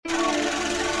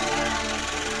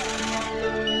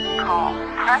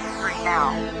press 3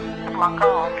 now. To block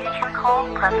all future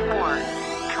calls, press 4.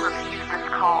 To refuse this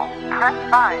call, press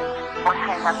 5. Or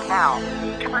hang up now.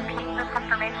 To repeat this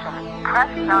information, press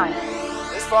 9.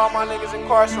 This for all my niggas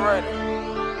incarcerated.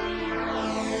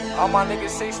 All my niggas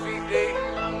 6 feet deep.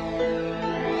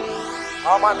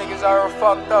 All my niggas are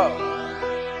fucked up.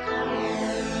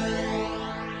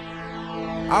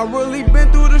 I really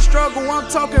been through the struggle, I'm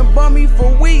talking bummy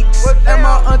for weeks. At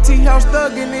my auntie house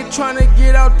thugging it, trying to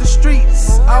get out the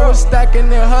streets. I was stacking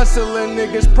and hustling,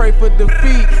 niggas pray for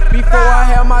defeat. Before I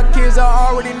had my kids, I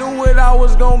already knew what I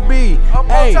was gonna be.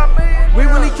 Hey, we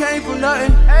really came from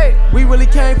nothing, we really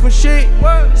came from shit.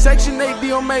 Section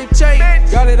 8 on made check,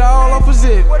 got it all off a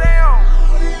zip.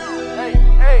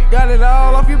 Got it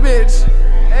all off your bitch.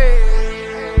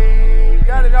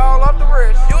 Got it all off the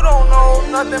wrist. You don't know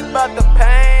nothing about the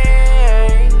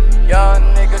pain. Young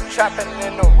nigga trapping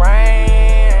in the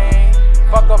rain.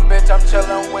 Fuck a bitch, I'm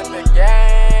chillin' with the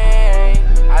gang.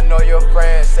 I know your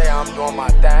friends say I'm doing my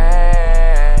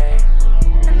thing.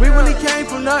 We really came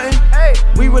from nothing,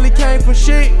 we really came from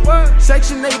shit.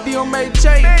 Section 8 on made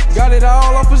check, got it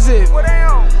all off a zip.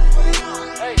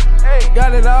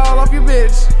 Got it all off your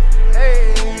bitch.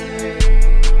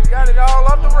 Got it all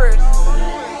off the wrist.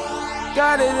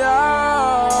 Got it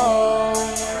all.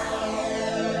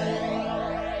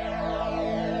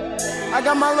 I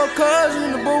got my little cousin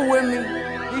in the booth with me.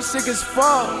 He's sick as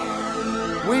fuck.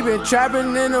 We been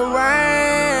trapping in the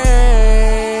rain.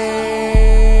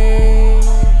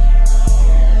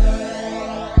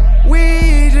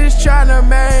 We just tryna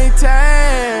maintain.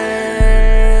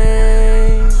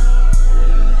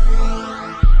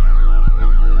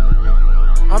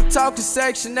 I'm talking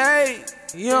Section 8.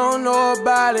 You don't know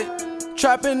about it.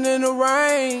 Trapping in the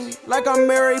rain, like I'm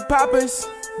Mary Poppins.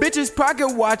 Bitches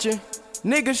pocket watching,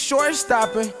 niggas short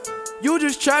stopping. You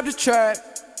just trap the trap,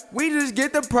 we just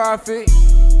get the profit.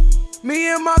 Me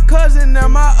and my cousin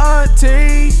and my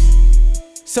auntie,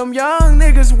 some young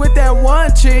niggas with that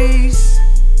one cheese.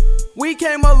 We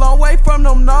came a long way from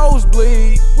them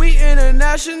nosebleeds. We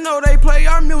international, they play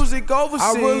our music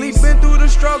overseas. I really been through the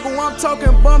struggle, I'm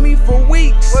talking bummy for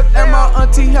weeks. At my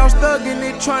auntie house thugging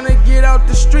it, trying to get out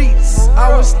the streets. I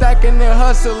was stacking and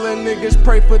hustling, niggas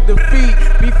pray for defeat.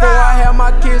 Before I had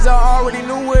my kids, I already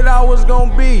knew what I was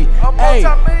gonna be. Hey,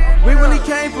 we really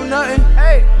came from nothing,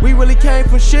 we really came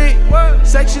from shit.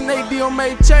 Section 8 on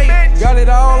made check, got it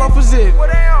all off a zip.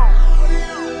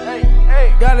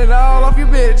 Got it all off your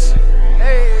bitch.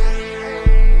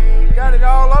 Got it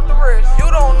all off the wrist. You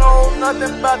don't know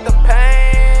nothing about the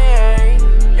pain.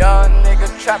 Young nigga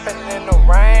trapping in the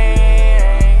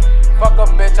rain. Fuck a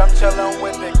bitch, I'm chillin'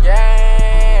 with the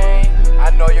gang. I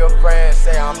know your friends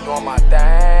say I'm doing my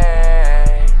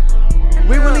thing.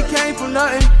 We really came from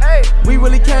nothing, we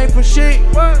really came from shit.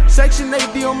 Section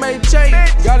 8 on made check,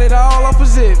 got it all off a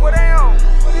zip.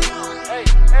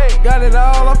 Got it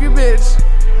all off your bitch.